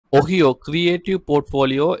Ohio Creative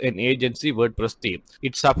Portfolio and Agency WordPress theme.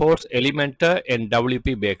 It supports Elementor and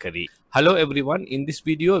WP Bakery. Hello everyone, in this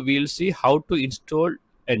video we will see how to install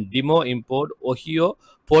and demo import Ohio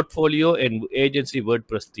Portfolio and Agency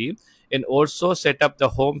WordPress theme, and also set up the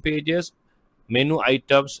home pages, menu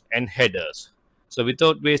items and headers. So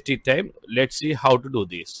without wasting time, let's see how to do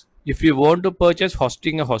this. If you want to purchase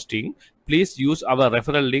hosting, please use our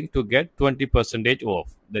referral link to get 20%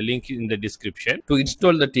 off. The link is in the description. To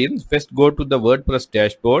install the theme, first go to the WordPress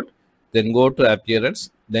dashboard, then go to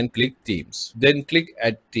Appearance, then click Themes. Then click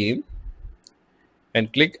Add Theme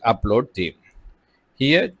and click Upload Theme.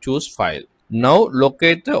 Here choose File. Now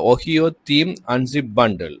locate the Ohio theme unzip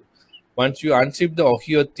bundle. Once you unzip the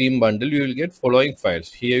Ohio theme bundle, you will get following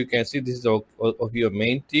files. Here you can see this is the Ohio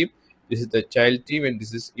main theme, this is the child theme, and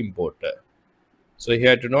this is importer. So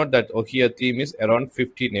here to note that Ohio theme is around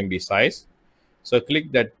 15 MB size. So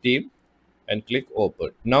click that theme and click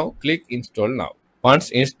open. Now click install now.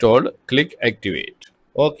 Once installed, click activate.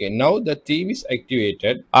 Okay, now the theme is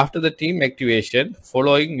activated. After the theme activation,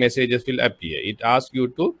 following messages will appear. It asks you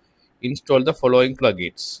to install the following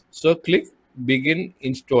plugins. So click begin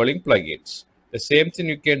installing plugins. The same thing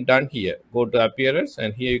you can done here. Go to Appearance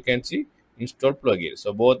and here you can see install plugins.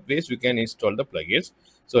 So both ways you can install the plugins.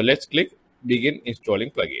 So let's click begin installing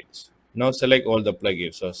plugins. Now select all the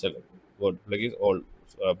plugins. So select all plugins. All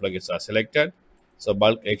plugins are selected. So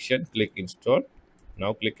bulk action, click install.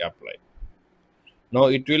 Now click apply. Now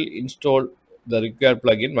it will install the required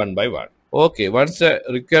plugin one by one. Okay, once the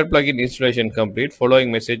required plugin installation complete,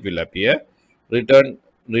 following message will appear. Return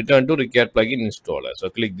to required plugin installer. So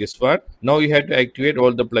click this one. Now you have to activate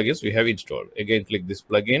all the plugins we have installed. Again, click this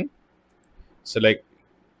plugin, select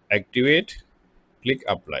activate, click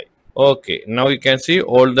apply. Okay, now you can see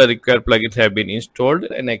all the required plugins have been installed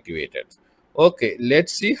and activated. Okay,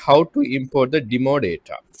 let's see how to import the demo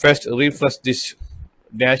data. First, refresh this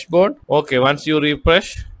dashboard. Okay, once you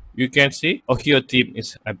refresh, you can see Ohio theme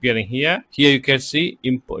is appearing here. Here you can see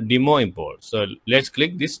demo import. So let's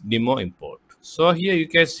click this demo import. So here you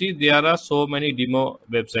can see there are so many demo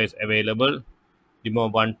websites available. Demo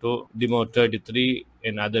 1 to demo 33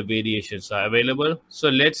 and other variations are available. So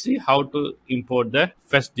let's see how to import the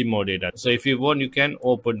first demo data. So if you want, you can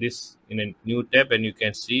open this in a new tab and you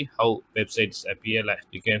can see how websites appear. Like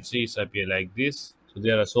you can see it's appear like this. So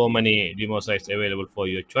there are so many demo sites available for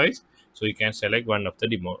your choice. So you can select one of the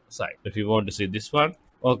demo site. If you want to see this one,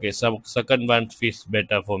 okay, so second one fits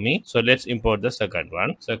better for me. So let's import the second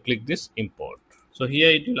one. So click this import. So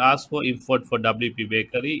here it will ask for import for WP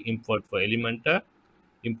Bakery, import for Elementor,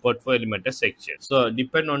 import for Elementor section. So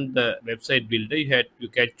depend on the website builder, you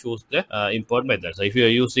can choose the import method. So if you are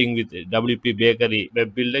using with WP Bakery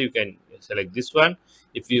web builder, you can select this one.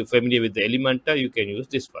 If you're familiar with the Elementor, you can use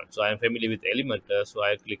this one. So I am familiar with Elementor, so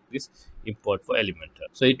I click this import for Elementor.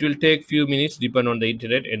 So it will take few minutes depend on the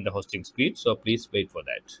internet and the hosting speed. So please wait for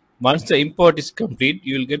that. Once the import is complete,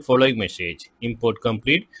 you will get following message: import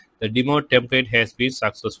complete. The demo template has been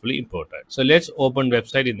successfully imported. So let's open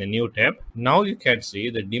website in the new tab. Now you can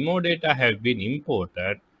see the demo data have been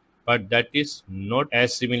imported, but that is not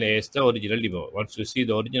as similar as the original demo. Once you see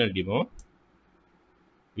the original demo,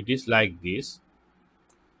 it is like this.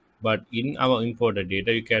 But in our imported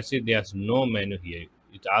data, you can see there's no menu here.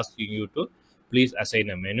 It's asking you to please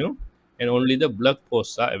assign a menu, and only the blog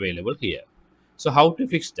posts are available here. So how to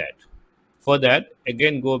fix that? For that,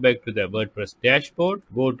 again go back to the WordPress dashboard,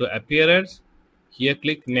 go to Appearance, here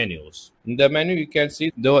click Menus. In the menu you can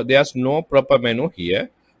see though there's no proper menu here.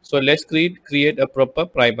 So let's create a proper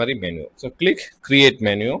primary menu. So click Create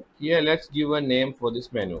Menu. Here let's give a name for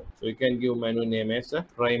this menu. So you can give menu name as a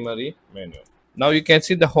primary menu. Now you can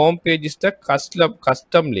see the home page is the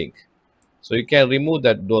custom link. So you can remove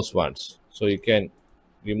those ones. So you can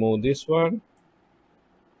remove this one.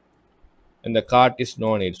 And the cart is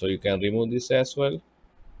no need, so you can remove this as well.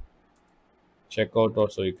 Checkout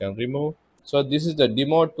also you can remove. So this is the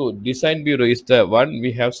demo to design bureau is the one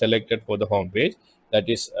we have selected for the home page, that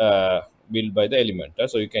is built by the Elementor.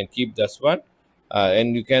 So you can keep this one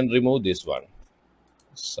and you can remove this one.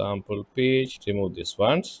 Sample page, remove this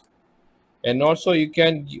ones, and also you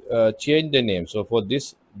can change the name. So for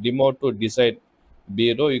this demo to design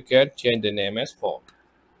bureau, you can change the name as home.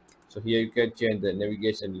 So here you can change the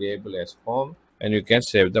navigation label as home and you can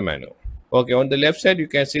save the menu. Okay, on the left side you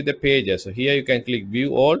can see the pages. So here you can click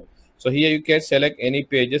view all. So here you can select any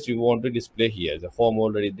pages you want to display here. The home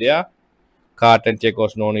already there. Cart and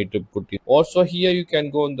checkouts no need to put it. Also here you can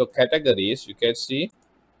go in the categories. You can see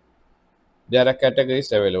there are categories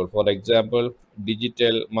available. For example,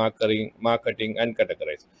 digital marketing and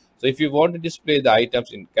categories. So if you want to display the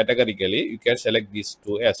items in categorically, you can select these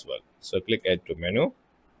two as well. So click add to menu.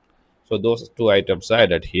 So those two items are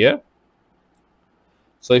added here.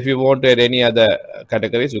 So if you want to add any other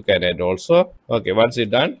categories, you can add also. Okay, once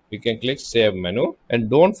it's done, you can click save menu,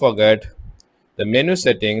 and don't forget the menu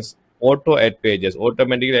settings, auto add pages,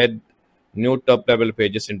 automatically add new top level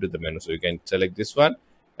pages into the menu. So you can select this one,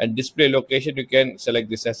 and display location, you can select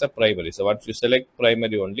this as a primary. So once you select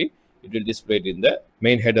primary only, it will display it in the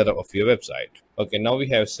main header of your website. Okay, now we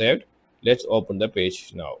have saved. Let's open the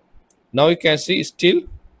page now. Now you can see still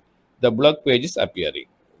the blog page is appearing.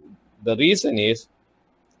 The reason is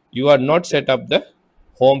you are not set up the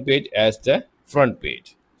home page as the front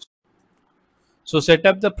page. So set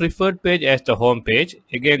up the preferred page as the home page.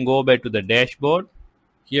 Again, go back to the dashboard.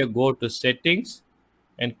 Here go to settings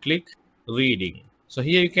and click reading. So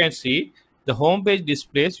here you can see the home page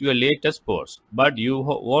displays your latest posts, but you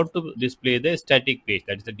want to display the static page,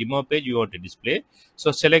 that is the demo page you want to display.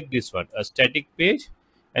 So select this one, a static page,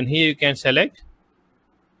 and here you can select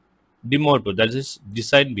demo to, that is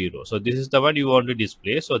design bureau. So this is the one you want to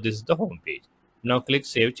display. So this is the home page. Now click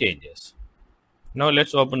save changes. Now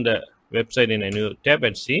let's open the website in a new tab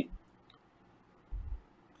and see.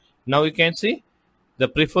 Now you can see the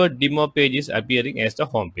preferred demo page is appearing as the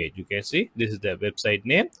home page. You can see this is the website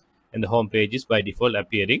name, and the home page is by default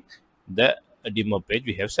appearing the demo page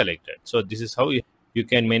we have selected. So this is how you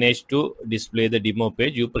can manage to display the demo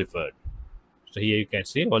page you preferred. So here you can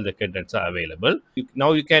see all the contents are available.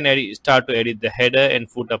 Now you can start to edit the header and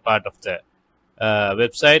footer part of the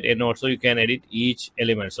website, and also you can edit each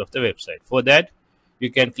elements of the website. For that, you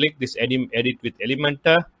can click this edit with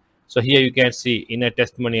Elementor. So here you can see in a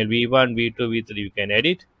testimonial V1, V2, V3 you can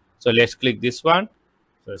edit. So let's click this one.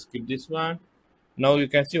 So skip this one. Now you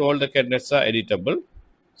can see all the contents are editable.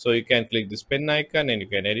 So you can click this pen icon and you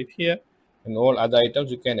can edit here, and all other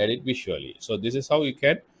items you can edit visually. So this is how you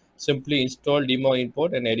can simply install, demo,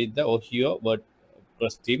 import, and edit the Ohio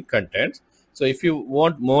WordPress theme contents. So if you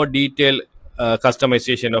want more detailed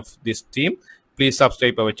customization of this theme, please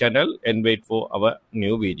subscribe our channel and wait for our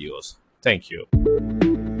new videos. Thank you.